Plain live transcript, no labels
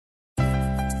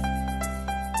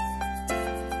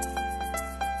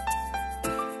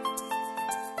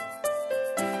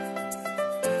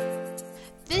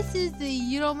This is the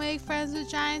You Don't Make Friends with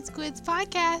Giant Squids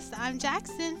podcast. I'm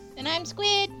Jackson. And I'm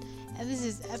Squid. And this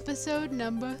is episode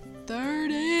number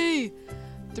 30.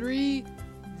 30.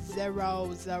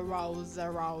 Oh,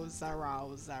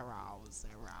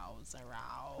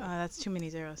 that's too many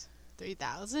zeros.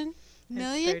 3,000 It's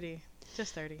million? 30.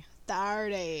 Just 30.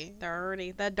 30.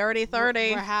 30. The dirty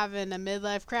 30. We're having a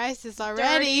midlife crisis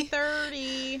already.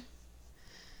 Dirty 30.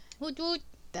 Woot woot.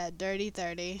 That dirty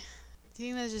 30. Do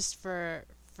you think that's just for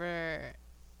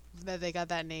that they got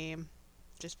that name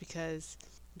just because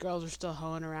girls are still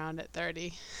hoeing around at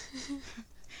 30?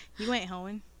 You ain't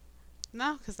hoeing.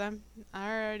 No, because I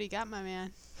already got my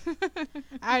man.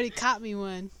 I already caught me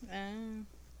one.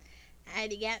 I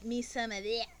already got me some of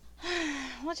that.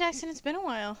 Well, Jackson, it's been a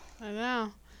while. I know.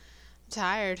 I'm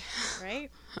tired.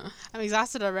 Right? I'm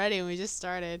exhausted already and we just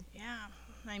started. Yeah.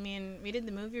 I mean, we did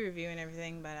the movie review and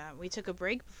everything, but we took a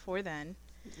break before then.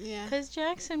 Yeah. Because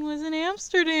Jackson was in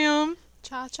Amsterdam.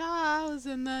 Cha-cha, I was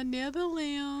in the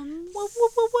Netherlands.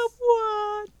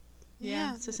 What?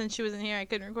 Yeah. So since she wasn't here, I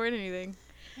couldn't record anything.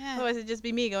 Yeah. Otherwise, it'd just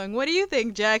be me going, "What do you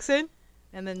think, Jackson?"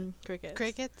 And then crickets.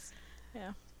 Crickets?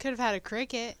 Yeah. Could have had a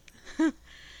cricket.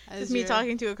 Just me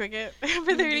talking to a cricket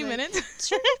for 30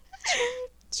 minutes.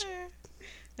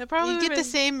 That probably You get the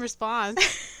same response.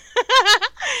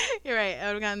 You're right. I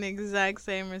would have gotten the exact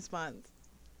same response.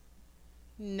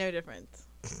 No difference.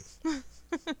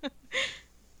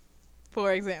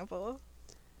 For example.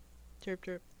 Chirp,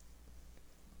 chirp.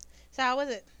 So how was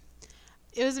it?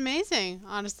 It was amazing,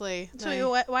 honestly.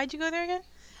 So why'd you go there again?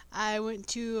 I went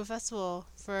to a festival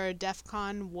for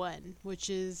DEFCON 1, which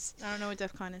is... I don't know what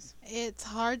DEFCON is. It's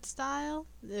hardstyle,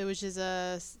 which is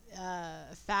a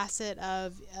facet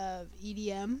of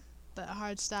EDM, but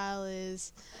hardstyle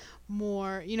is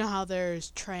more... You know how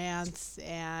there's trance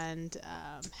and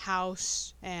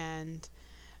house and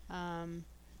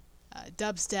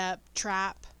dubstep,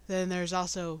 trap. Then there's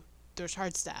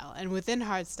hardstyle. And within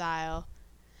hardstyle,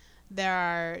 there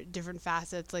are different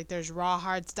facets. Like there's raw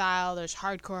hardstyle, there's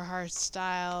hardcore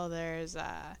hardstyle, there's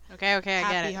Okay, I get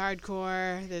happy it.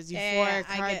 hardcore, there's euphoric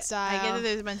hardstyle. I get that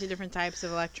there's a bunch of different types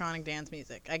of electronic dance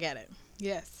music. I get it.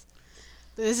 Yes.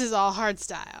 But this is all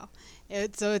hardstyle.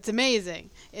 So it's amazing.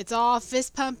 It's all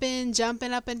fist pumping,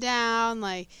 jumping up and down.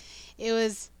 Like it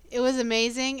was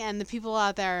amazing, and the people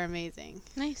out there are amazing.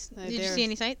 Nice. Like, Did you see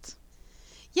any sights?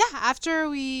 Yeah, after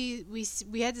we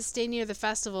had to stay near the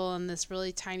festival in this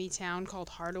really tiny town called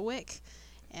Harderwijk,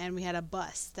 and we had a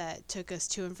bus that took us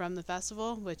to and from the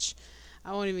festival, which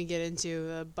I won't even get into.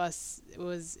 The bus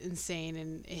was insane,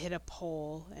 and it hit a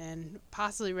pole and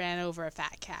possibly ran over a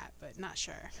fat cat, but not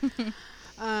sure.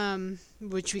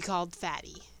 Which we called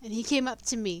Fatty, and he came up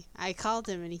to me. I called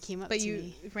him, and he came up to me. But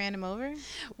you ran him over?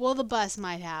 Well, the bus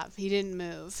might have. He didn't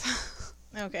move.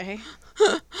 Okay.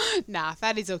 Nah,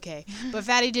 Fatty's okay. But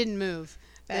Fatty didn't move.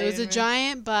 It was a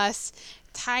giant bus,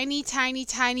 tiny, tiny,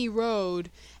 tiny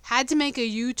road, had to make a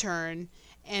U-turn,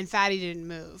 and Fatty didn't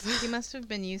move. He must have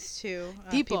been used to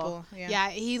people. Yeah.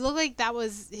 He looked like that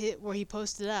was where he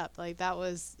posted up. Like that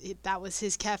was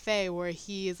his cafe where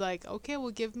he is like, okay,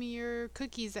 well, give me your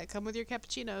cookies that come with your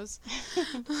cappuccinos.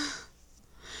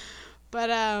 But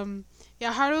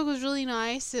yeah, Hardwick was really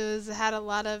nice. It was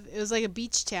like a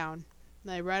beach town.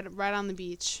 Like right on the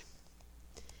beach.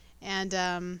 And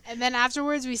then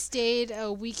afterwards we stayed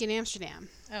a week in Amsterdam.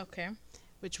 Okay.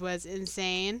 Which was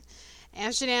insane.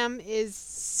 Amsterdam is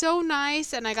so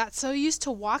nice, and I got so used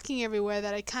to walking everywhere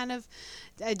that I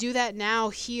do that now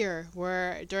here,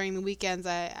 where during the weekends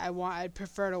I'd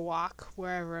prefer to walk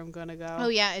wherever I'm gonna go. Oh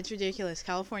yeah, it's ridiculous.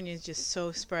 California is just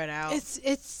so spread out.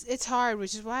 It's hard,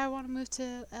 which is why I want to move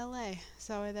to LA,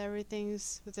 so that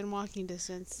everything's within walking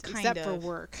distance, except for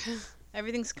work.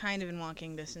 Everything's kind of in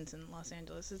walking distance in Los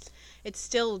Angeles. It's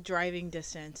still driving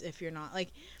distance if you're not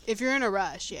if you're in a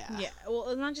rush, yeah. Yeah,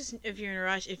 well, not just if you're in a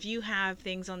rush. If you have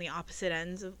things on the opposite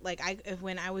ends of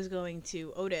when I was going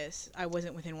to Otis, I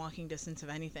wasn't within walking distance of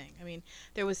anything. I mean,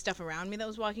 there was stuff around me that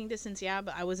was walking distance, yeah,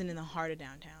 but I wasn't in the heart of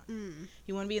downtown. Mm.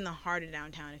 You want to be in the heart of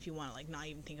downtown if you want to not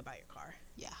even think about your car.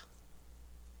 Yeah.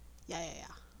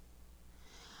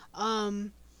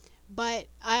 But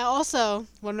I also,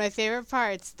 one of my favorite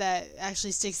parts that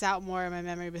actually sticks out more in my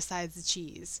memory besides the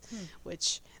cheese,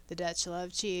 which the Dutch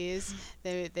love cheese.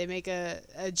 They make a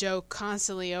joke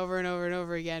constantly over and over and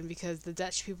over again because the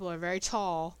Dutch people are very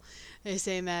tall. They're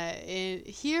saying that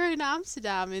here in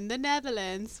Amsterdam, in the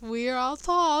Netherlands, we are all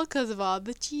tall because of all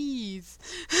the cheese.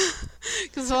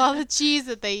 Because of all the cheese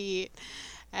that they eat.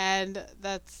 And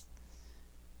that's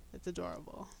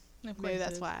adorable. Maybe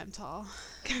that's why I'm tall.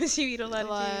 Because you eat a lot of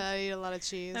cheese. I eat a lot of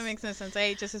cheese. That makes no sense. I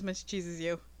ate just as much cheese as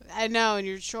you. I know, and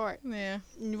you're short. Yeah.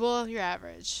 Well, you're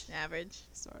average. Average.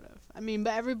 Sort of. I mean,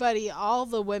 but everybody, all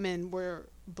the women were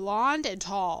blonde and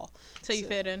tall. So you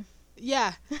fit in.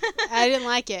 Yeah. I didn't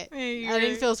like it. I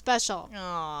didn't feel special.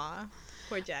 Aw.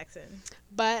 Poor Jackson.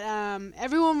 But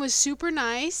everyone was super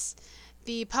nice.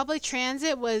 The public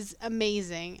transit was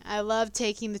amazing. I loved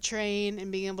taking the train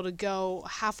and being able to go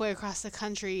halfway across the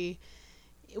country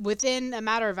within a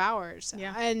matter of hours.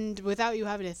 Yeah. And without you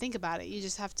having to think about it. You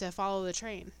just have to follow the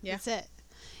train. Yeah. That's it.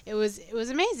 It was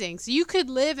amazing. So you could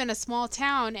live in a small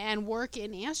town and work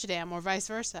in Amsterdam or vice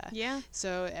versa. Yeah.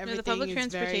 So everything No, the public is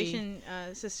transportation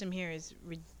system here is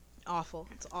awful.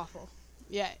 It's awful.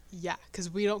 Yeah, because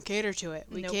we don't cater to it.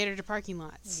 We cater to parking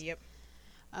lots. Yep.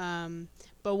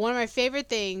 But one of my favorite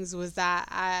things was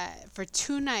that for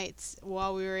 2 nights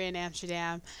while we were in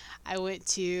Amsterdam, I went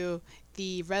to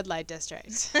the red light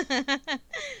district.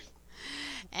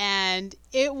 And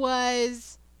it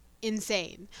was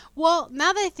insane. Well,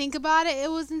 now that I think about it, it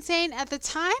was insane. At the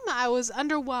time, I was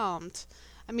underwhelmed.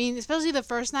 I mean, especially the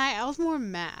first night, I was more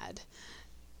mad.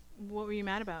 What were you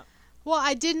mad about? Well,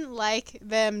 I didn't like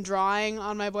them drawing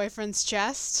on my boyfriend's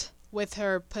chest with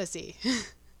her pussy.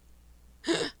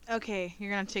 Okay,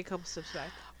 you're gonna have to take a couple steps back.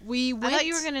 I thought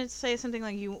you were gonna say something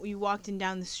like you walked in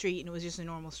down the street and it was just a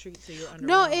normal street, so you were underwhelmed.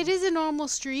 No, it is a normal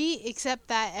street, except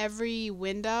that every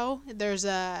window there's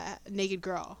a naked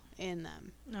girl in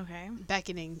them. Okay.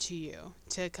 Beckoning to you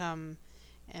to come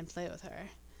and play with her.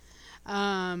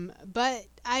 But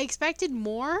I expected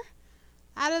more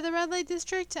out of the red light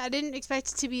district. I didn't expect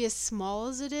it to be as small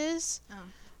as it is. Oh.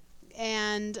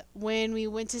 And when we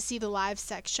went to see the live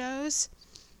sex shows,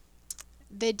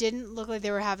 they didn't look like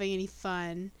they were having any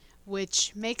fun,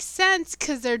 which makes sense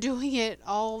because they're doing it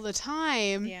all the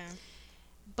time. Yeah.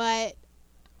 But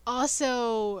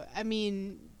also, I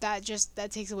mean, that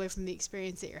takes away from the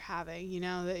experience that you're having, you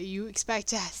know, that you expect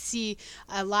to see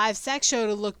a live sex show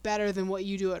to look better than what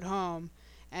you do at home.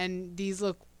 And these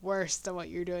look worse than what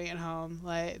you're doing at home.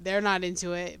 Like, they're not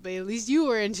into it, but at least you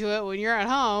were into it when you're at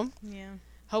home. Yeah.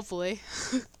 Hopefully.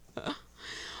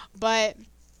 But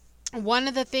one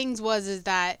of the things is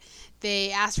that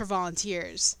they asked for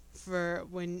volunteers for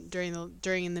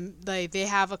they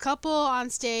have a couple on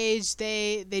stage,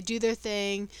 they do their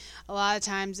thing. A lot of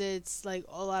times it's like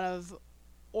a lot of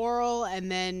oral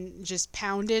and then just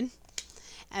pounding,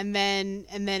 and then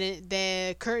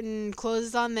the curtain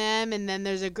closes on them, and then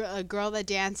there's a girl that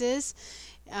dances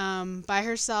by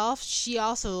herself. She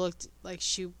also looked like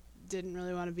she didn't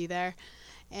really want to be there,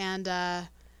 and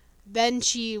then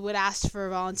she would ask for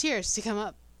volunteers to come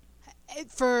up,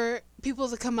 for people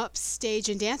to come up stage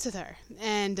and dance with her.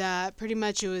 And pretty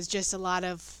much it was just a lot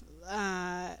of,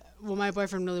 my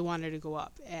boyfriend really wanted to go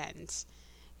up and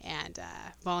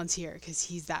volunteer because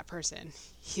he's that person.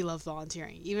 He loves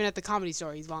volunteering. Even at the Comedy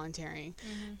Store, he's volunteering.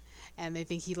 Mm-hmm. And they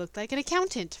think he looked like an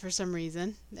accountant for some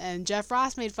reason. And Jeff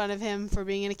Ross made fun of him for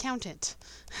being an accountant,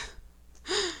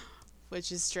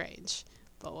 which is strange,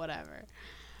 but whatever.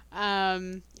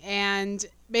 And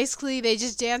basically they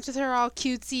just danced with her all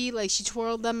cutesy, like she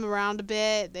twirled them around a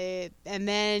bit. And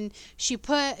then she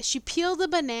peeled a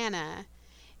banana,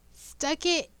 stuck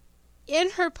it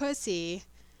in her pussy,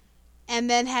 and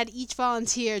then had each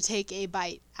volunteer take a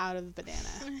bite out of the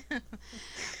banana,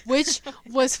 which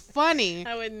was funny.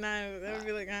 I would not. I would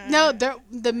be like, No,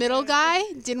 the middle guy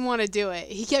didn't want to do it.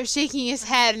 He kept shaking his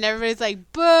head, and everybody's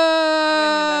like, boo!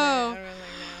 I wouldn't have done it.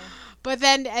 But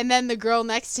then the girl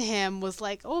next to him was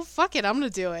like, oh, fuck it, I'm going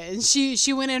to do it. And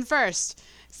she went in first.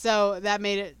 So that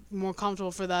made it more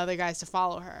comfortable for the other guys to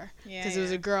follow her. Because it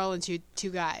was a girl and two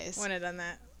guys. Wouldn't have done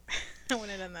that. I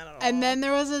wouldn't have done that at all. And then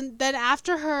then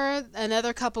after her,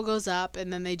 another couple goes up,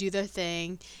 and then they do their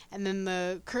thing. And then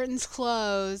the curtains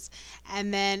close.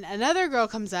 And then another girl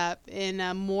comes up in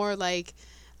a more like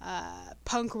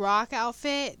punk rock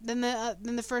outfit than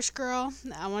the first girl.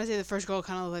 I want to say the first girl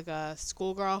kind of looked like a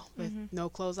schoolgirl with no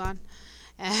clothes on.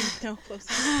 No clothes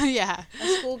on? Yeah. A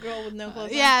schoolgirl with no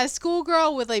clothes on? Yeah, a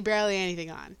schoolgirl with like barely anything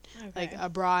on. Okay. Like a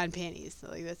bra and panties. So,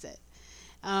 like, that's it.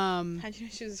 How'd you know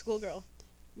she was a schoolgirl?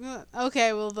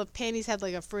 Okay, well, the panties had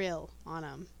like a frill on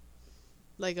them.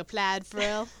 Like a plaid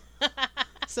frill.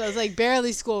 So it's like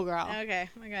barely schoolgirl. Okay,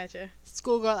 I gotcha.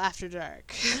 Schoolgirl after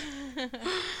dark.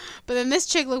 But then this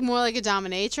chick looked more like a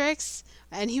dominatrix,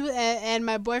 and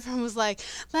my boyfriend was like,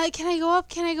 can I go up?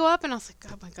 Can I go up? And I was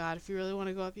like, oh my god, if you really want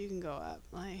to go up, you can go up.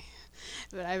 Like,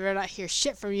 but I better not hear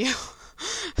shit from you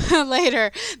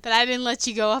later that I didn't let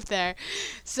you go up there.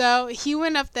 So he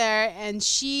went up there, and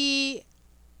she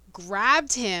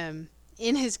grabbed him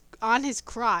on his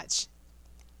crotch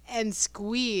and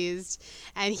squeezed.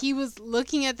 And he was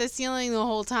looking at the ceiling the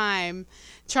whole time,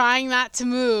 trying not to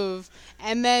move.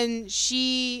 And then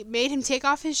she made him take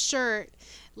off his shirt,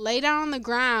 lay down on the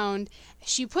ground.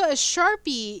 She put a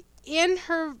Sharpie in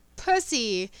her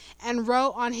pussy and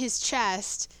wrote on his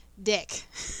chest, "Dick."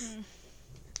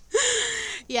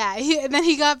 Yeah, and then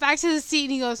he got back to the seat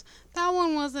and he goes, "That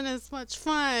one wasn't as much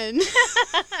fun."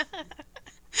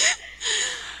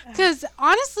 Because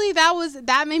honestly,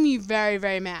 that made me very,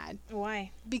 very mad.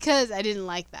 Why? Because I didn't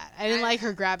like that. I didn't like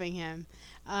her grabbing him.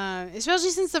 Especially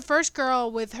since the first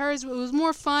girl with hers, it was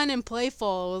more fun and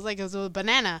playful. It was a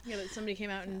banana. Yeah, but somebody came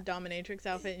out in a dominatrix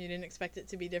outfit and you didn't expect it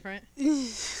to be different.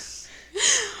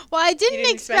 Well, I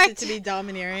didn't expect it to be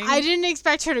domineering. I didn't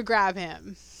expect her to grab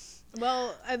him.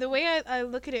 Well, the way I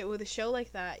look at it with a show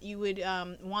like that, you would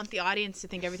want the audience to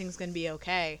think everything's going to be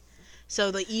okay.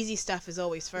 So the easy stuff is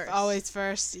always first. Always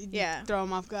first. Yeah. Throw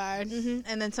them off guard. Mm-hmm.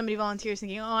 And then somebody volunteers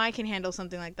thinking, "Oh, I can handle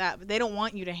something like that." But they don't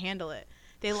want you to handle it.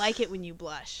 They like it when you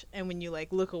blush and when you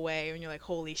like look away and you're like,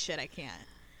 "Holy shit, I can't."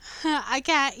 I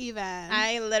can't even.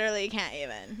 I literally can't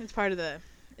even. It's part of the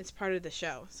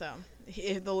show. So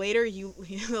if the later you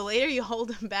hold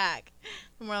them back,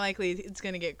 the more likely it's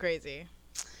going to get crazy.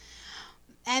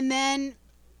 And then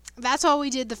that's all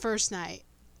we did the first night.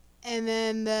 And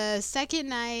then the second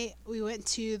night, we went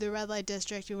to the red light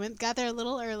district. Got there a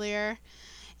little earlier,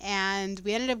 and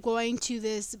we ended up going to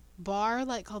this bar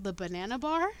called the Banana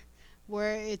Bar,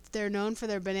 where they're known for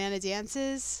their banana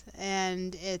dances,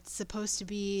 and it's supposed to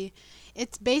be,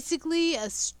 it's basically a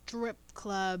strip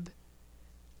club,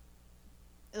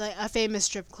 like a famous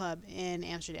strip club in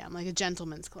Amsterdam, like a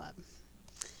gentleman's club.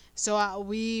 So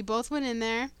we both went in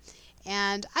there.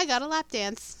 And I got a lap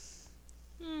dance.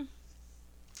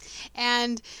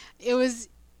 And it was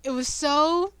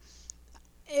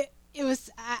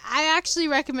I actually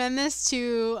recommend this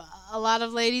to a lot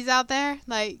of ladies out there.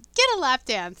 Like, get a lap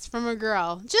dance from a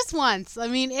girl just once. I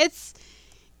mean, it's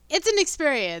an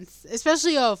experience,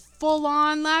 especially a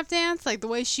full-on lap dance, like the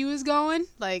way she was going.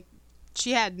 Like,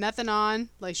 she had nothing on,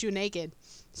 like she was naked.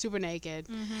 Super naked.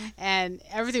 Mm-hmm. And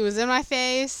everything was in my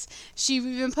face. She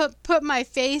even put my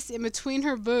face in between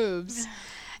her boobs.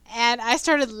 And I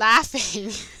started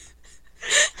laughing.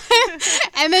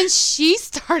 And then she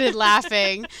started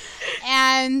laughing.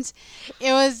 And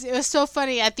it was so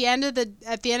funny. At the end of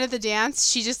the dance,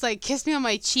 she just like kissed me on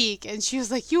my cheek and she was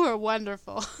like, "You were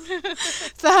wonderful."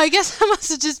 So I guess that must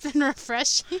have just been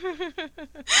refreshing.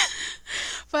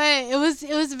 But it was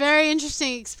a very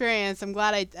interesting experience. I'm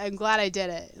glad I did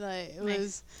it. Like it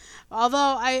was,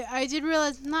 although I did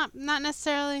realize not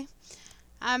necessarily,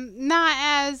 not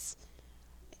as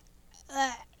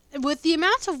with the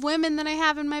amount of women that I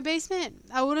have in my basement,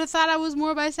 I would have thought I was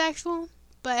more bisexual.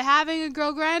 But having a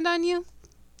girl grind on you,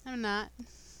 I'm not.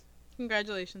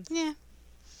 Congratulations. Yeah.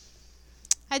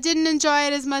 I didn't enjoy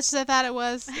it as much as I thought it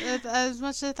was, as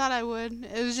much as I thought I would.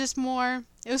 It was just more,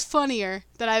 it was funnier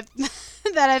than I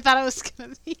thought it was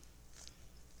going to be.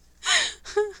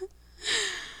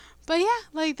 But yeah,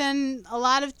 like then a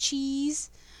lot of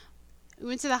cheese. We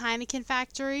went to the Heineken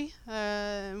factory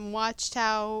and watched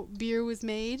how beer was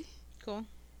made. Cool.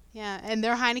 Yeah, and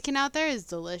their Heineken out there is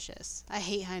delicious. I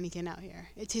hate Heineken out here.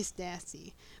 It tastes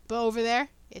nasty. But over there,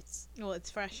 it's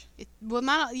fresh.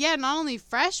 Not only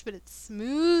fresh, but it's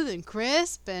smooth and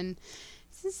crisp and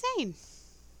it's insane.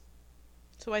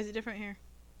 So why is it different here?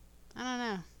 I don't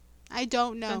know. I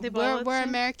don't know. Don't they boil it We're soon?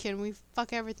 American. We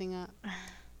fuck everything up.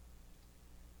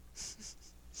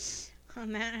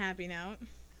 On that happy note.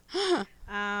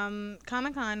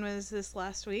 Comic Con was this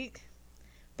last week.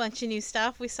 Bunch of new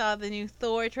stuff. We saw the new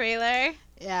Thor trailer.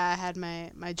 Yeah, I had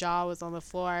my jaw was on the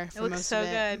floor for it looks most so of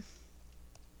it. good.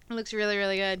 It looks really,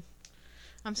 really good.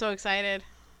 I'm so excited.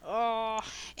 Oh.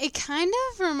 It kind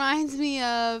of reminds me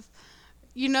of,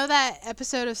 you know that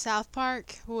episode of South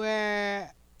Park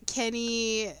where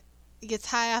Kenny gets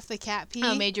high off the cat pee?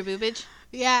 Oh, Major Boobage?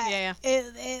 Yeah.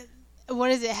 Yeah.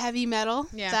 What is it? Heavy Metal?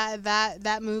 Yeah.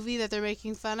 That movie that they're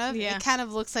making fun of? Yeah. It kind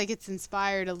of looks like it's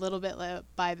inspired a little bit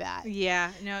by that.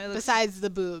 Yeah. No, it looks... Besides the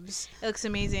boobs. It looks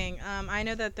amazing. I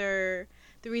know that the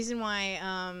reason why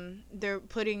they're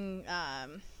putting...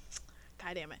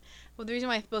 God damn it. Well, the reason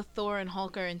why both Thor and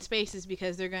Hulk are in space is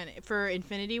because they're going to... For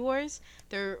Infinity Wars,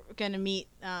 they're going to meet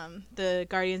the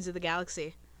Guardians of the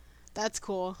Galaxy. That's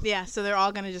cool. Yeah, so they're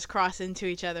all going to just cross into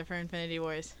each other for Infinity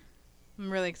Wars. I'm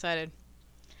really excited.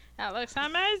 That looks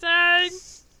amazing.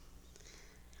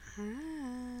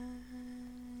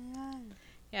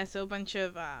 Yeah, so a bunch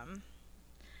of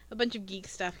geek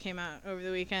stuff came out over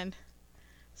the weekend.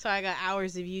 So I got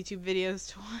hours of YouTube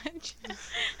videos to watch.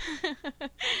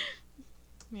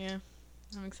 Yeah,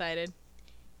 I'm excited.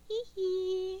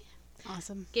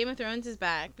 Awesome. Game of Thrones is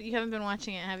back, but you haven't been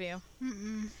watching it, have you?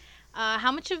 Mm-mm.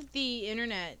 How much of the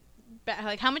internet,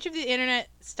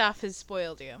 stuff has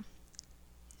spoiled you?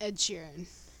 Ed Sheeran.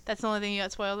 That's the only thing you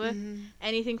got spoiled with? Mm-hmm.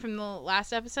 Anything from the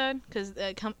last episode? Because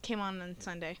it came on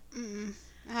Sunday. Mm-mm.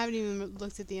 I haven't even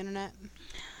looked at the internet.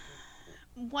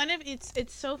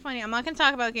 It's so funny. I'm not going to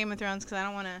talk about Game of Thrones because I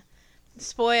don't want to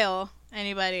spoil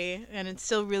anybody, and it's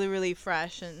still really, really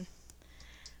fresh, and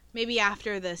maybe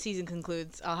after the season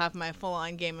concludes, I'll have my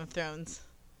full-on Game of Thrones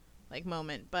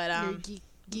moment. But You're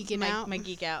geeking out. My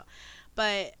geek out.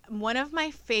 But one of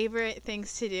my favorite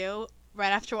things to do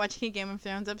right after watching a Game of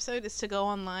Thrones episode is to go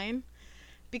online,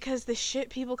 because the shit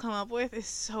people come up with is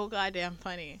so goddamn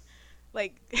funny.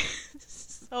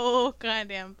 So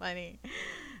goddamn funny.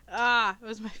 It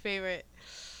was my favorite.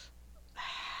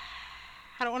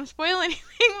 I don't want to spoil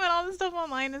anything, but all the stuff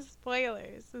online is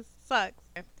spoilers. This sucks.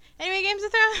 Anyway, Game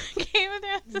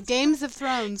of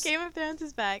Thrones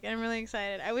is back, and I'm really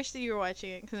excited. I wish that you were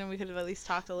watching it, because then we could have at least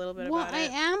talked a little bit about it. Well, I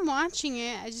am watching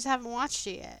it. I just haven't watched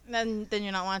it yet. Then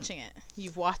you're not watching it.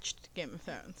 You've watched Game of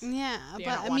Thrones. Yeah, So but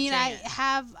you're not I mean, I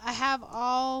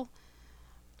watching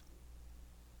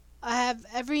have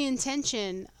every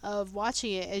intention of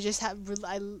watching it. I just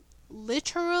I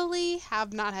literally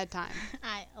have not had time.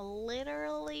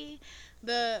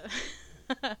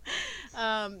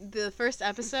 The first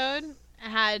episode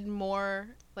had more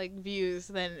views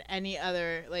than any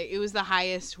other. It was the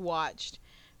highest watched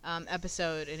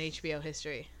episode in HBO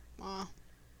history. Wow.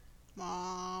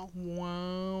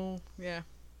 Yeah,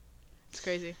 it's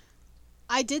crazy.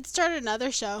 I did start another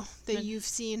show that you've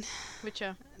seen. Which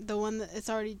show? The one that it's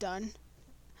already done.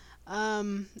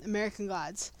 American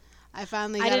Gods. I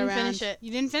finally got I didn't around. finish it.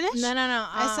 You didn't finish? No.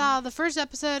 I saw the first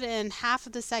episode and half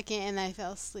of the second, and I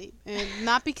fell asleep. And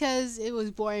not because it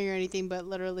was boring or anything, but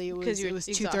literally it was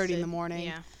 2:30 in the morning.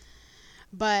 Yeah.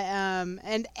 But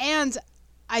and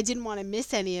I didn't want to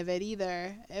miss any of it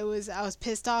either. I was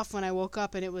pissed off when I woke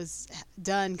up and it was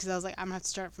done, because I was like, I'm gonna have to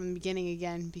start from the beginning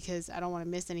again because I don't want to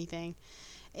miss anything.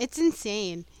 It's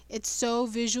insane. It's so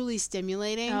visually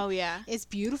stimulating. Oh yeah. It's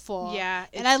beautiful. Yeah.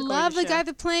 And I love the guy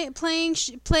that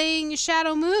playing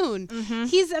Shadow Moon. Mm-hmm.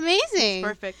 He's amazing. It's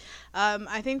perfect.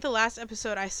 I think the last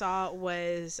episode I saw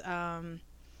was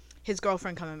his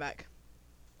girlfriend coming back.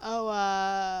 Oh,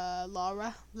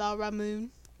 Laura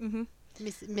Moon. Mhm.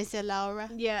 Miss Laura.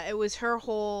 Yeah, it was her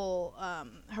whole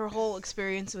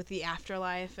experience with the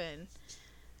afterlife, and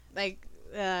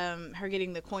her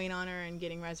getting the coin on her and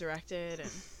getting resurrected,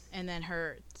 and then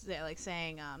her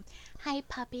saying hi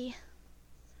puppy.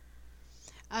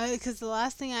 Because the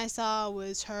last thing I saw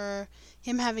was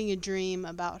him having a dream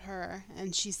about her,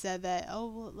 and she said that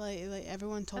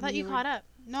everyone told me. I thought you caught up.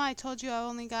 No, I told you I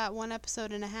only got 1.5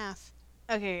 episodes.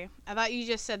 Okay, I thought you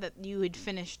just said that you had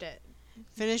finished it.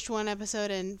 Finished 1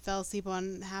 episode and fell asleep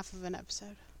on half of an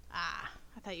episode. I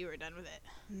thought you were done with it.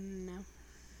 No.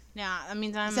 Yeah, that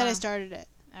means I said I started it.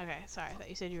 Okay, sorry. I thought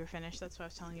you said you were finished. That's why I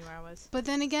was telling you where I was. But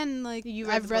then again,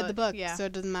 I've read the book, yeah. So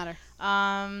it doesn't matter.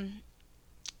 I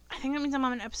think that means I'm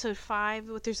on episode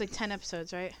 5. There's 10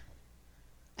 episodes, right?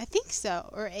 I think so,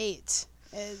 or 8.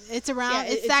 It's around. Yeah,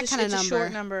 it's that kind of number. It's a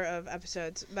short number of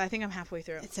episodes, but I think I'm halfway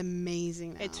through. It's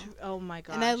amazing. Now. Oh my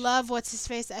gosh. And I love what's his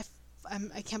face.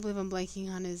 I can't believe I'm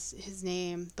blanking on his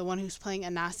name. The one who's playing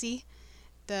Anansi,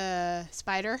 the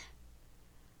spider.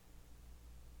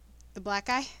 The black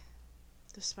guy.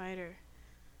 The spider.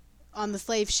 On the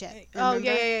slave ship. Oh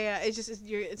yeah.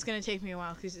 It's gonna take me a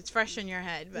while because it's fresh in your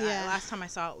head. But yeah. Last time I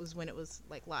saw it was when it was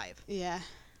live. Yeah.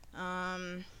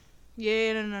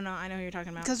 Yeah, no. I know who you're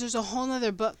talking about. Because there's a whole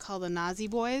other book called The Nazi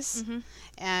Boys, mm-hmm.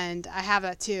 and I have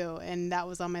that too, and that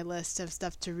was on my list of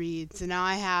stuff to read. So now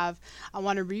I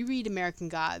want to reread American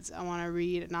Gods, I want to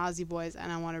read Nazi Boys,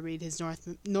 and I want to read his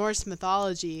Norse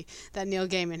mythology that Neil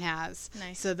Gaiman has.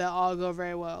 Nice. So they'll all go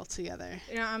very well together.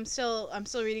 I'm still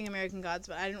reading American Gods,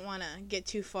 but I didn't want to get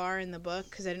too far in the book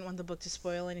because I didn't want the book to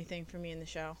spoil anything for me in the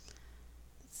show.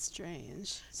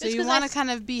 Strange. So you want to kind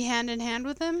of be hand in hand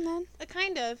with him then?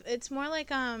 Kind of. It's more like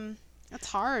That's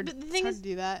hard. The thing hard is, to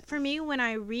do that. For me, when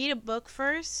I read a book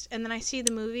first and then I see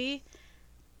the movie,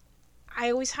 I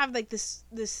always have this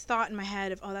thought in my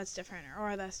head of that's different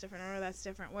or that's different or that's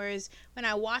different. Whereas when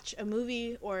I watch a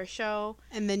movie or a show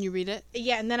and then you read it,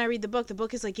 yeah, and then I read the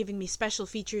book is giving me special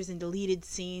features and deleted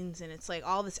scenes, and it's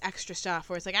all this extra stuff.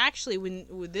 Where it's actually when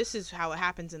this is how it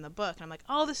happens in the book, and I'm like,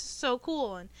 oh, this is so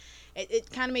cool, and it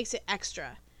kind of makes it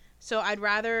extra. So I'd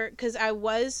rather, because I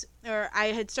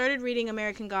had started reading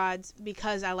American Gods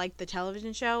because I liked the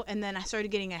television show, and then I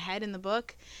started getting ahead in the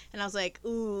book, and I was like,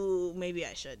 ooh, maybe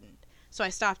I shouldn't. So I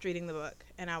stopped reading the book,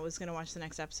 and I was going to watch the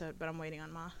next episode, but I'm waiting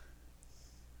on Ma.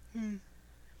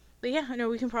 But yeah, no,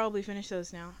 we can probably finish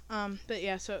those now. But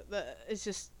yeah, so it's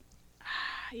just,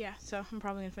 yeah. So I'm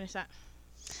probably gonna finish that.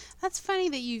 That's funny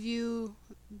that you view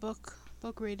book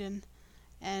reading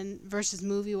and versus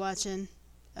movie watching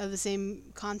of the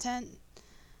same content.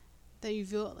 That you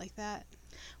view it like that.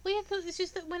 Well, yeah, 'cause it's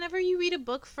just that whenever you read a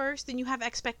book first, then you have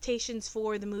expectations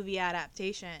for the movie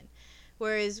adaptation.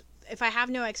 Whereas if I have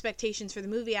no expectations for the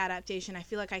movie adaptation, I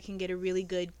feel like I can get a really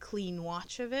good, clean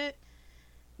watch of it.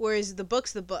 Whereas the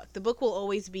book's the book. The book will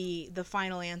always be the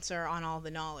final answer on all the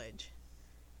knowledge.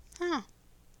 Huh.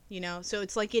 You know, so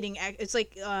it's like getting, it's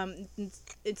like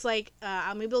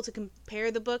I'm able to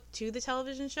compare the book to the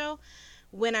television show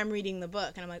when I'm reading the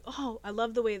book, and I'm like, oh, I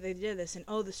love the way they did this, and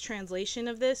oh, this translation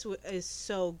of this is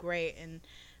so great, and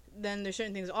then there's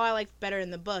certain things, oh, I like better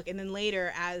in the book, and then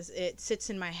later, as it sits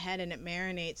in my head and it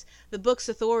marinates, the book's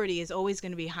authority is always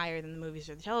going to be higher than the movies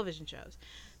or the television shows.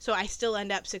 So I still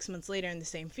end up 6 months later in the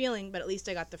same feeling, but at least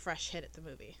I got the fresh hit at the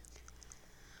movie.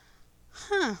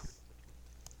 Huh.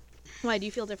 Why, do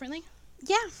you feel differently?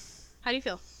 Yeah. How do you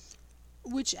feel?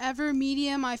 Whichever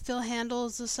medium I feel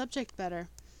handles the subject better.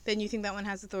 Then you think that one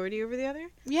has authority over the other?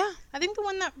 Yeah. I think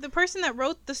the person that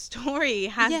wrote the story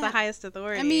has the highest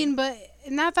authority. I mean, but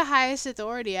not the highest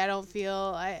authority. I don't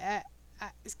feel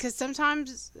because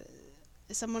sometimes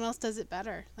someone else does it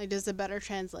better. Like does a better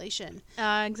translation.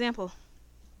 Example.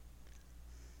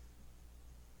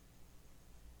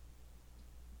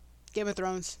 Game of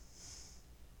Thrones.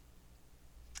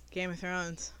 Game of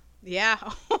Thrones. Yeah.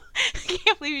 I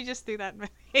can't believe you just threw that in my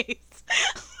face.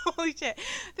 Holy shit.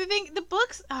 The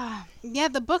books... Yeah,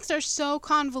 the books are so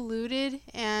convoluted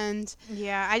and...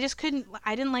 Yeah, I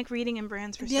didn't like reading in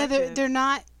Bran's perspective.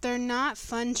 Yeah, they're not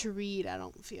fun to read, I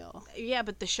don't feel. Yeah,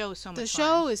 but the show is so much fun. The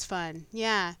show is fun,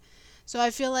 yeah. So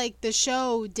I feel like the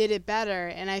show did it better,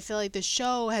 and I feel like the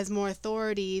show has more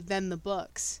authority than the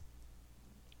books.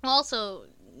 Also...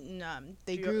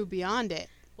 they grew beyond it.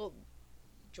 Well,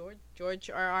 George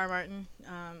R.R. Martin,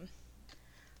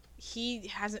 he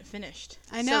hasn't finished.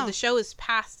 I know. So the show is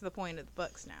past the point of the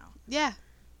books now. Yeah.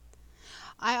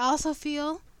 I also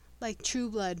feel like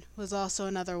True Blood was also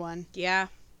another one. Yeah.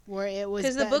 Where it was...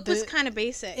 Because the book was kind of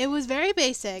basic. It was very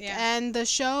basic. Yeah. And the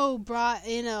show brought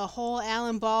in a whole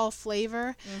Alan Ball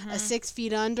flavor, a 6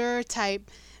 Feet Under type,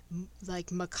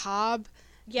 like, macabre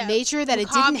nature that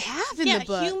it didn't have in the books.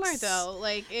 Yeah, humor, though.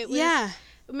 Like, it was... Yeah.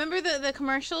 Remember the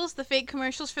commercials, the fake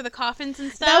commercials for the coffins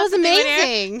and stuff? That was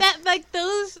amazing. That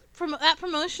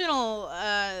promotional,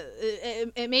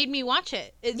 it made me watch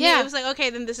it. It was like, okay,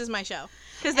 then this is my show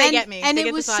because they get me. And they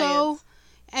it was there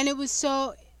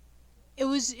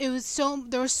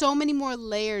were so many more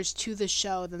layers to the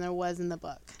show than there was in the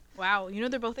book. Wow,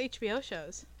 they're both HBO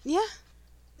shows. Yeah,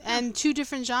 and 2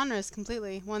 different genres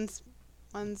completely. One's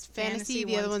fantasy,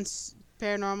 the other one's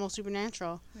paranormal,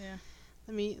 supernatural. Yeah.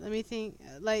 Let me think.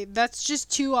 Like, that's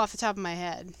just 2 off the top of my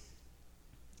head.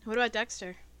 What about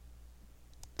Dexter?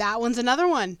 That one's another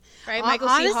one. Right, Michael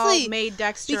C. Hall made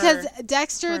Dexter. Because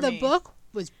Dexter, the book,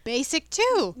 was basic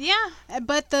too. Yeah.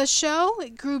 But the show,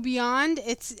 it grew beyond.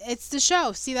 It's the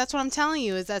show. See, that's what I'm telling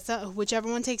you. Is that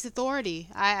whichever one takes authority.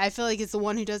 I feel like it's the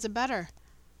one who does it better.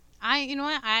 You know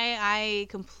what? I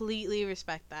completely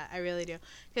respect that. I really do.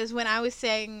 Because when I was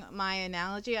saying my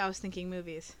analogy, I was thinking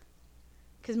movies.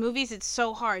 Because movies, it's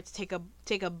so hard to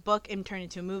take a book and turn it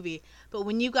into a movie. But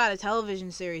when you got a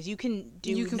television series, you can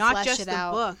not just the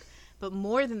book, but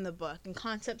more than the book, and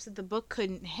concepts that the book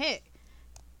couldn't hit.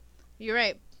 You're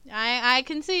right. I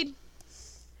concede.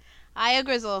 I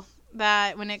agree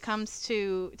that when it comes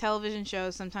to television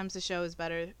shows, sometimes the show is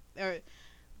better, or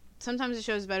sometimes the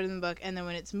show is better than the book, and then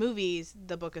when it's movies,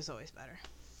 the book is always better.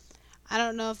 I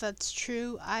don't know if that's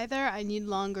true either. I need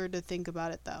longer to think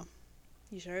about it, though.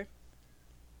 You sure?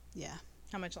 Yeah.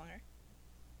 How much longer?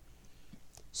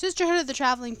 Sisterhood of the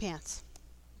Traveling Pants.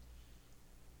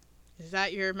 Is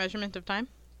that your measurement of time?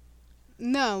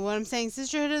 No, what I'm saying,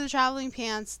 Sisterhood of the Traveling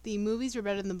Pants, the movies were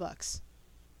better than the books.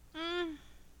 I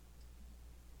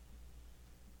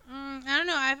don't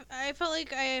know. I felt like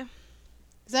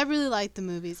because I really liked the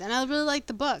movies, and I really liked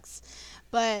the books.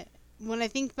 But when I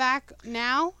think back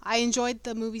now, I enjoyed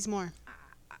the movies more.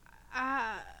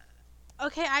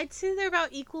 Okay, I'd say they're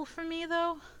about equal for me,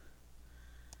 though.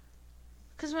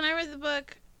 Because when I read the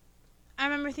book, I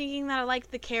remember thinking that I liked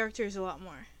the characters a lot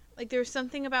more. Like, there was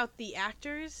something about the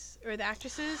actors or the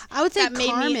actresses. I would say that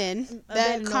Carmen.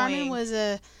 That Carmen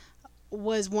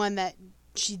was one that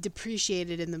she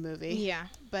depreciated in the movie. Yeah.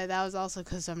 But that was also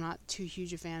because I'm not too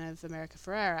huge a fan of America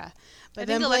Ferrera. But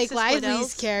then Blake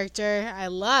Lively's character I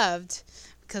loved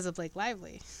because of Blake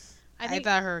Lively. I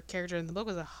thought her character in the book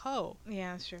was a hoe.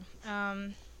 Yeah, that's true.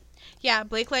 Yeah,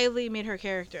 Blake Lively made her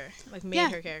character. Like,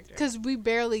 her character. Because we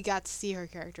barely got to see her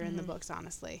character in the books,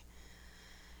 honestly.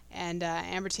 And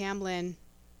Amber Tamblyn,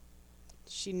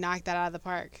 she knocked that out of the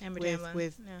park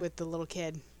with the little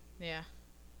kid. Yeah.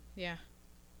 Yeah.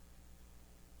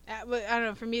 But I don't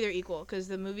know. For me, they're equal because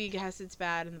the movie has its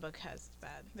bad and the book has its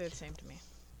bad. They're the same to me.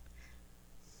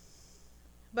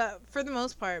 But for the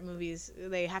most part, movies,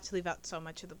 they have to leave out so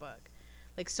much of the book.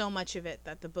 Like, so much of it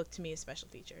that the book to me is special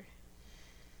feature.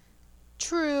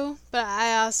 True, but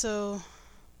I also...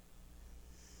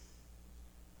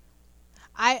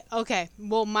 Okay,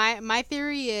 well, my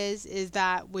theory is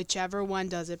that whichever one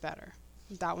does it better.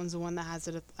 That one's the one that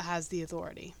has the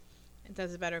authority. It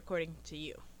does it better according to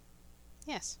you.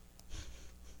 Yes.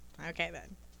 Okay,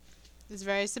 then. It's a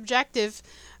very subjective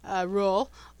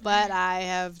rule, but I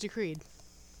have decreed.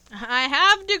 I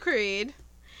have decreed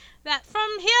that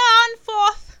from here on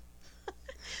forth,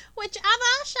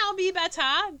 whichever shall be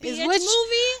better, be it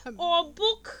movie or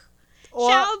book,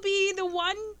 shall be the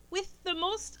one with the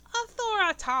most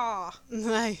authority.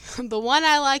 The one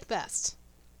I like best.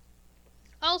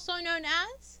 Also known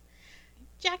as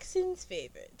Jackson's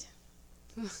favorite.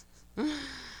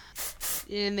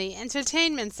 In the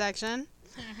entertainment section,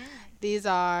 these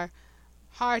are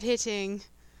hard-hitting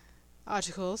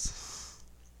articles.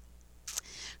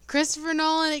 Christopher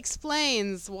Nolan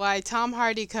explains why Tom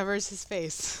Hardy covers his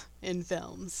face in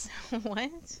films.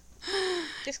 What?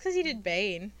 Just because he did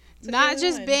Bane. Not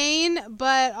just Bane,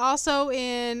 but also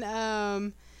in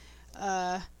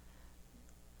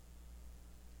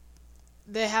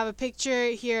they have a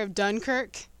picture here of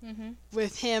Dunkirk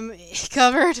with him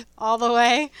covered all the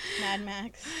way. Mad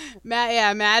Max.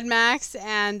 Mad Max,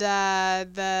 and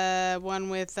the one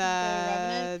with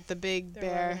the big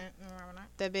bear.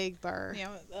 The big bear. Yeah,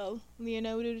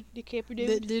 Leonardo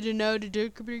DiCaprio. Leonardo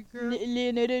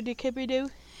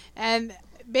DiCaprio. And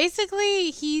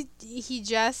basically,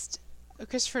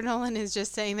 Christopher Nolan is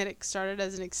just saying that it started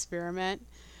as an experiment,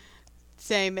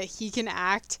 saying that he can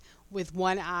act with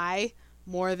one eye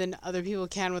more than other people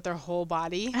can with their whole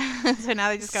body. So now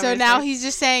they just he's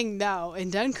just saying, no,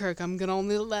 in Dunkirk, I'm going to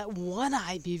only let one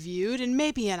eye be viewed and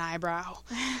maybe an eyebrow.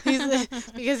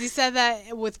 Because he said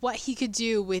that with what he could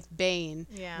do with Bane,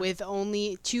 with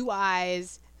only 2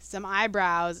 eyes, some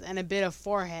eyebrows, and a bit of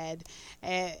forehead,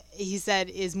 he said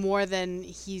is more than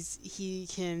he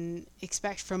can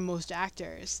expect from most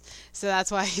actors. So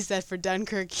that's why he said for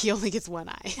Dunkirk he only gets one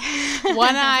eye,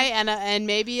 one eye and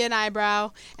maybe an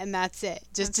eyebrow, and that's it,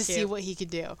 just to see what he could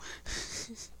do.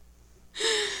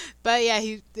 But yeah,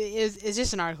 it's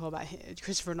just an article about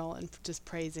Christopher Nolan just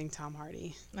praising Tom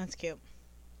Hardy. That's cute.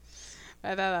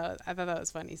 I thought that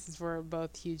was funny since we're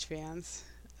both huge fans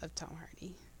of Tom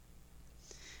Hardy.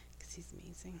 He's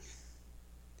amazing.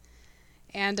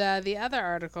 And the other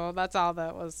article, that's all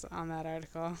that was on that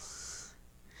article.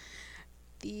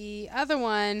 The other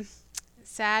one,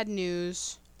 sad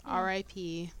news,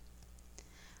 RIP.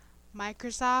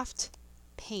 Microsoft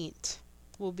Paint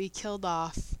will be killed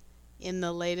off in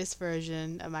the latest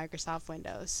version of Microsoft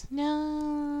Windows.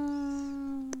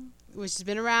 No. Which has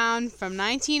been around from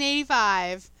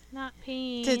 1985 Not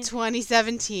Paint. to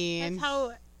 2017. That's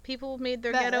how people made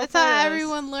their ghetto That's photos. how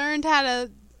everyone learned how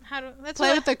to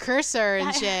play with the cursor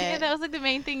and shit. Yeah, that was like the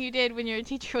main thing you did when your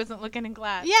teacher wasn't looking in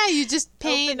class. Yeah, you just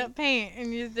paint. Opened up Paint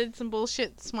and you did some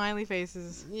bullshit smiley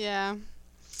faces. Yeah.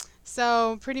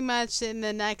 So pretty much in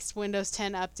the next Windows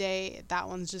 10 update, that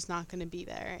one's just not going to be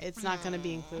there. It's not going to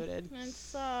be included. That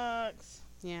sucks.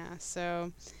 Yeah,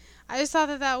 so I just thought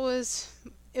that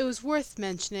it was worth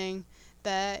mentioning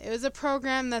that it was a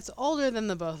program that's older than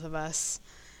the both of us.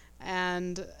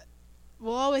 And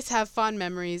we'll always have fond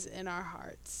memories in our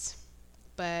hearts.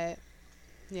 But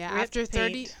yeah, after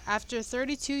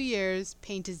 32 years,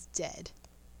 Paint is dead.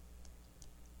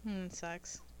 It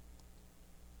sucks.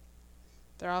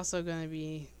 They're also going to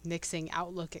be nixing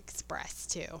Outlook Express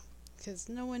too, because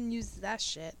no one uses that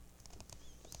shit.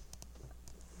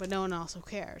 But no one also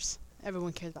cares.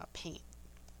 Everyone cares about Paint.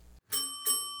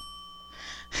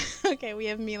 Okay, we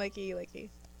have me likey, you likey.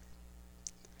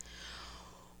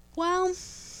 Well,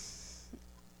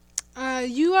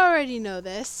 you already know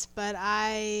this, but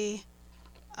I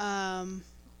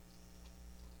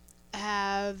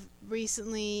have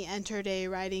recently entered a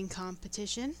writing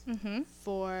competition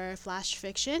for flash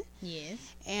fiction. Yes.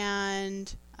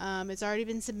 And it's already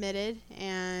been submitted,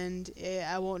 and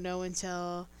I won't know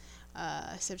until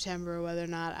September whether or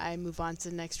not I move on to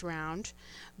the next round.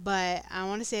 But I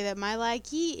want to say that my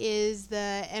likey is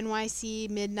the NYC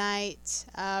Midnight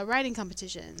writing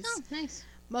competitions. Oh, nice.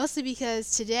 Mostly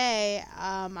because today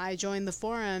I joined the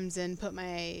forums and put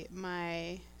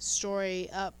my story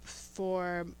up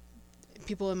for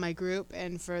people in my group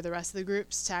and for the rest of the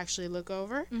groups to actually look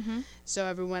over. Mm-hmm. So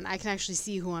I can actually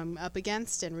see who I'm up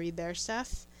against and read their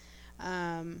stuff.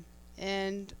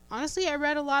 And honestly, I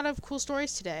read a lot of cool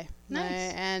stories today.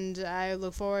 Nice. And I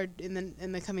look forward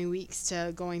in the coming weeks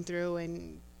to going through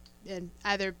and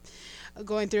either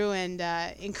going through and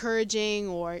encouraging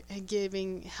or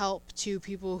giving help to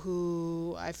people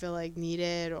who I feel like need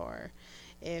it, or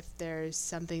if there's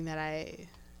something that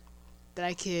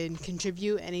I can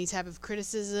contribute, any type of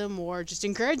criticism or just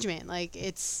encouragement. Like,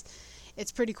 it's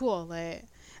pretty cool. Like,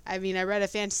 I mean, I read a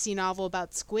fantasy novel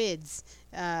about squids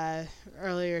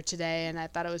earlier today, and I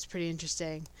thought it was pretty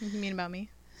interesting. You mean about me?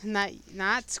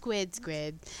 Not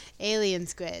squid, alien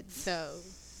squids. So,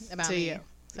 about to me. you.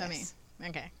 So Yes. me.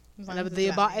 Okay. As No, long but as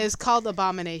it's about me. it's called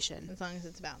Abomination. As long as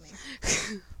it's about me.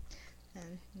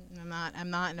 And I'm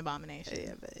not an abomination.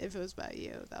 Yeah, but if it was about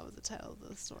you, that was the title of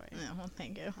the story. No, well,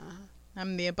 thank you. Uh-huh.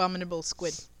 I'm the abominable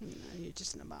squid. No, you're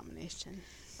just an abomination.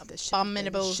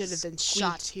 Abominable Should have been squeak.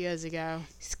 shot years ago.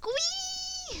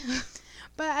 Squee!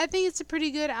 But I think it's a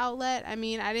pretty good outlet. I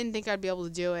mean, I didn't think I'd be able to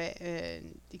do it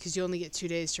because you only get 2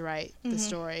 days to write the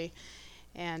story.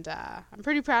 And I'm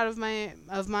pretty proud of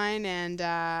mine, and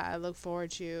I look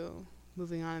forward to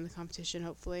moving on in the competition,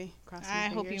 hopefully. I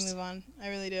hope you move on. I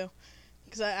really do.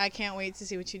 Because I can't wait to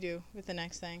see what you do with the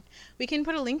next thing. We can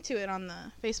put a link to it on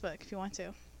the Facebook if you want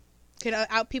to. Could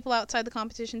people outside the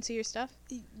competition see your stuff?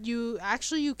 You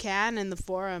can in the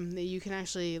forum. That you can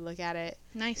actually look at it.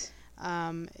 Nice.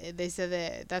 They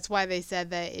said that's why they said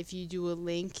that if you do a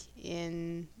link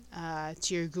in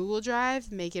to your Google Drive,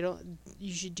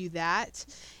 you should do that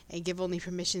and give only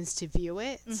permissions to view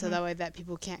it, so that way that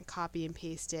people can't copy and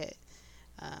paste it,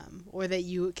 or that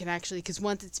you can actually, because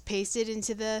once it's pasted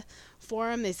into the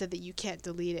forum, they said that you can't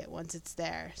delete it once it's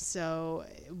there. So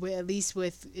at least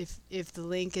if the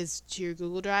link is to your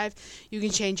Google Drive, you can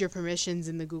change your permissions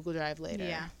in the Google Drive later.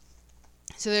 Yeah.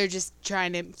 So they're just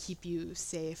trying to keep you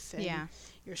safe and your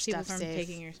People stuff from safe.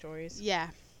 taking your stories. Yeah.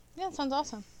 Yeah, that sounds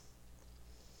awesome.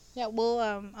 Yeah,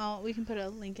 we can put a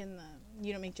link in the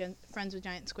You Don't Make Friends with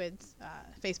Giant Squids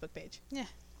Facebook page. Yeah.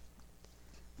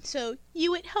 So,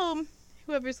 you at home,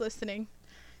 whoever's listening.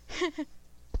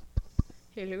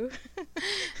 Hello.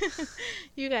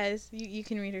 You guys, you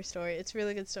can read her story. It's a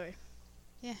really good story.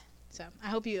 Yeah. So,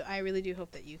 I really do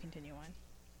hope that you continue on.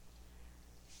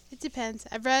 It depends.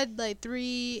 I've read like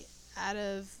 3 out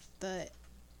of I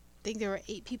think there were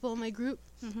 8 people in my group.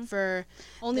 For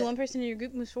only one person in your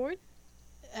group moves forward?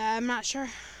 I'm not sure.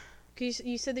 Cause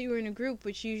you said that you were in a group,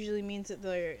 which usually means that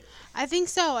they're... I think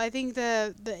so. I think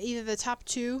the either the top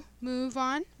 2 move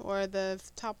on or the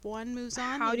top 1 moves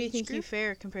on. How do you think you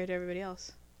fare compared to everybody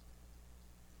else?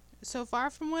 So far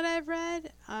from what I've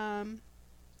read, I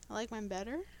like mine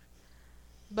better.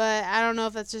 But I don't know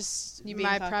if that's just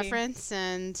my preference.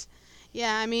 And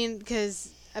yeah, I mean,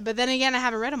 but then again, I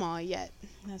haven't read them all yet.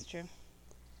 That's true.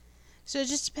 So it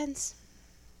just depends.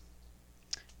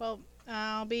 Well,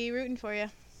 I'll be rooting for you.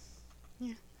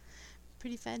 Yeah.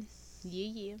 Pretty fun.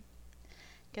 Yeah.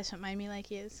 Guess what My Me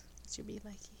Likey is? What's your be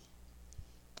likey?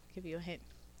 I'll give you a hint.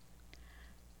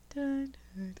 Game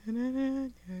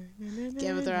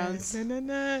of Thrones. You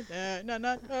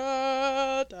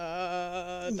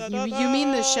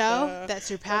mean the show that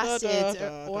surpassed its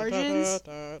origins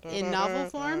in novel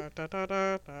form?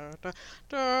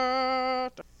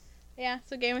 Yeah,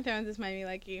 so Game of Thrones is My Me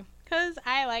Likey. Because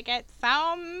I like it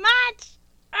so much!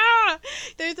 Ah!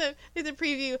 There's a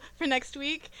preview for next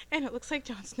week, and it looks like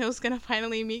Jon Snow's gonna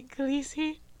finally meet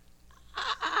Khaleesi.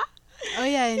 Oh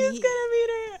yeah, and he's gonna meet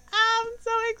her. I'm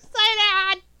so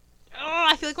excited. Oh,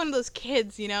 I feel like one of those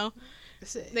kids, you know,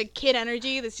 the kid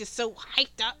energy that's just so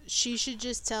hyped up. She should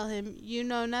just tell him, you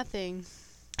know nothing.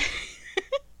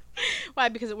 Why?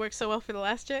 Because it worked so well for the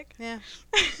last chick. Yeah.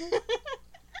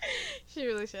 She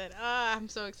really should. I'm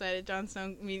so excited. Jon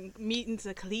Snow meeting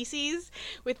the Khaleesi's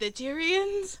with the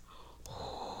Tyrions.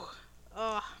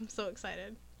 Oh, I'm so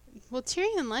excited. Well,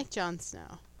 Tyrion liked Jon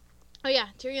Snow. Oh yeah,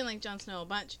 Tyrion liked Jon Snow a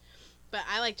bunch. But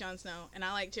I like Jon Snow, and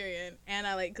I like Tyrion, and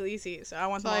I like Khaleesi, so I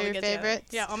want them all to get together.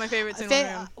 Yeah, all my favorites in one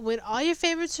room. When all your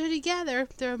favorites are together,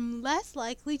 they're less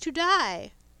likely to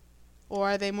die.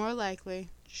 Or are they more likely?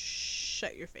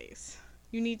 Shut your face.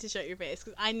 You need to shut your face,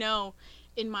 because I know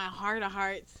in my heart of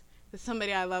hearts that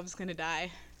somebody I love is going to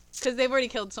die. Because they've already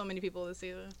killed so many people this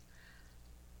season.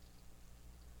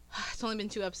 It's only been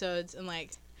 2 episodes, and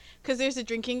because there's a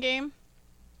drinking game.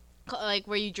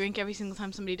 Where you drink every single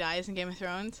time somebody dies in Game of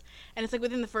Thrones, and it's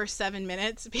within the first 7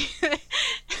 minutes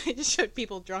they just showed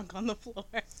people drunk on the floor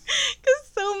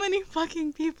because so many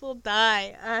fucking people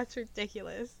die. It's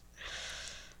ridiculous.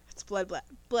 It's blood.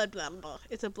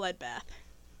 It's a bloodbath.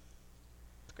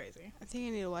 crazy. I think I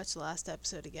need to watch the last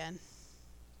episode again.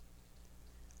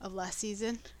 Of last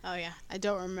season. Oh, yeah. I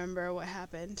don't remember what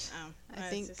happened. Oh, I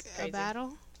think a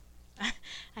battle?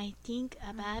 I think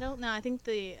a battle? No, I think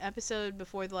the episode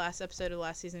before the last episode of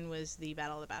last season was the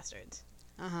Battle of the Bastards.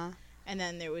 Uh-huh. And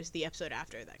then there was the episode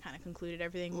after that kind of concluded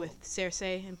everything with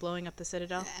Cersei and blowing up the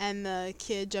Citadel. And the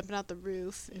kid jumping out the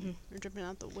roof or jumping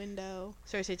out the window.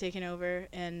 Cersei taking over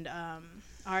and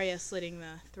Arya slitting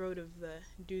the throat of the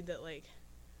dude that, like,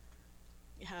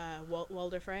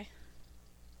 Walder Frey.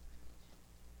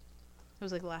 It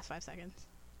was like the last 5 seconds.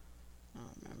 I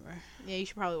don't remember. Yeah, you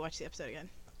should probably watch the episode again.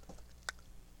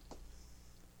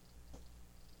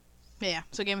 But yeah,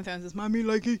 so Game of Thrones is mommy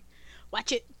likey.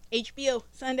 Watch it. HBO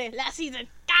Sunday last season.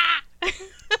 Ah! So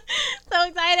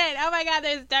excited! Oh my God,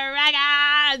 there's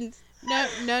dragons.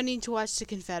 No need to watch the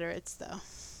Confederates though.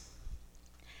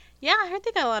 Yeah, I heard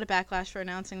they got a lot of backlash for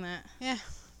announcing that. Yeah.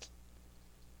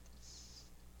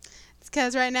 It's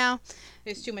because right now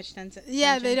there's too much tension.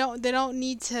 Yeah, they don't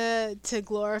need to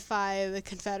glorify the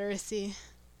Confederacy.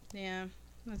 Yeah,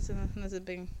 that's a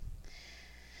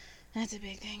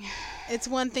big thing. It's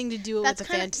one thing to do it with the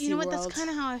fantasy world. You know what? That's kind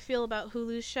of how I feel about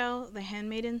Hulu's show, The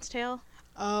Handmaid's Tale.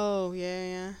 Oh,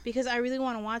 yeah. Because I really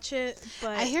want to watch it,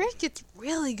 but I hear it gets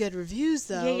really good reviews,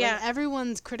 though. Yeah. Like,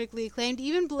 everyone's critically acclaimed,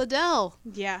 even Bladel.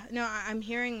 Yeah. No, I'm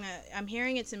hearing that. I'm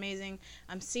hearing it's amazing.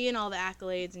 I'm seeing all the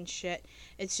accolades and shit.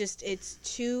 It's just, it's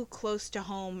too close to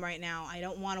home right now. I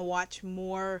don't want to watch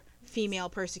more female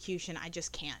persecution. I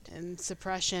just can't. And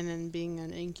suppression and being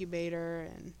an incubator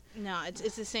and... No,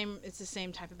 it's the same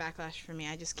type of backlash for me.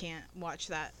 I just can't watch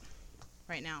that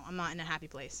right now. I'm not in a happy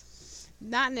place.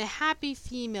 Not in a happy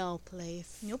female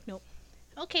place. Nope.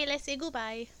 Okay, let's say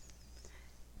goodbye.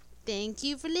 Thank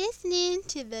you for listening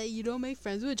to the You Don't Make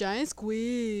Friends with Giant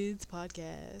Squids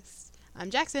podcast.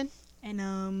 I'm Jackson.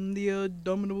 And the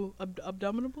abominable?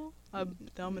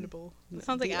 It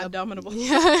sounds like abdominable.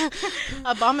 Yeah.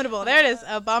 Abominable. There it is.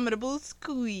 Abominable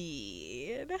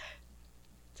squid.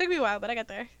 Took me a while, but I got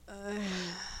there.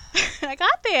 I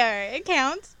got there. It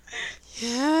counts.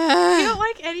 Yeah. You don't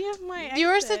like any of my exits. You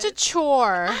are such a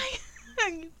chore.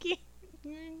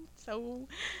 You're so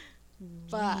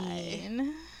Bye.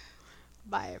 mean.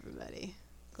 Bye, everybody.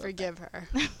 Forgive her.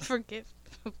 Forgive.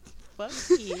 Fuck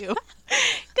you.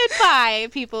 Goodbye,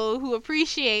 people who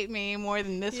appreciate me more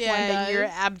than this one does. Your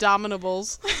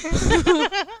abdominables.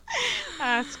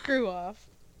 Screw off.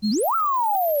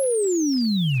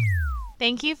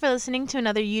 Thank you for listening to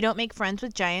another You Don't Make Friends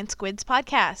with Giant Squids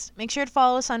podcast. Make sure to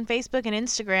follow us on Facebook and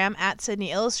Instagram at Sydney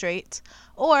Illustrates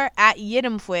or at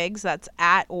Yidimfwigs, that's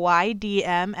at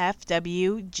YDMFWGS.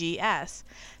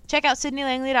 Check out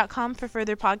sydneylangley.com for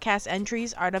further podcast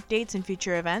entries, art updates, and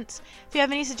future events. If you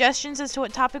have any suggestions as to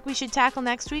what topic we should tackle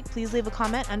next week, please leave a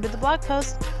comment under the blog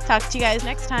post. Talk to you guys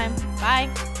next time.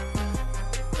 Bye!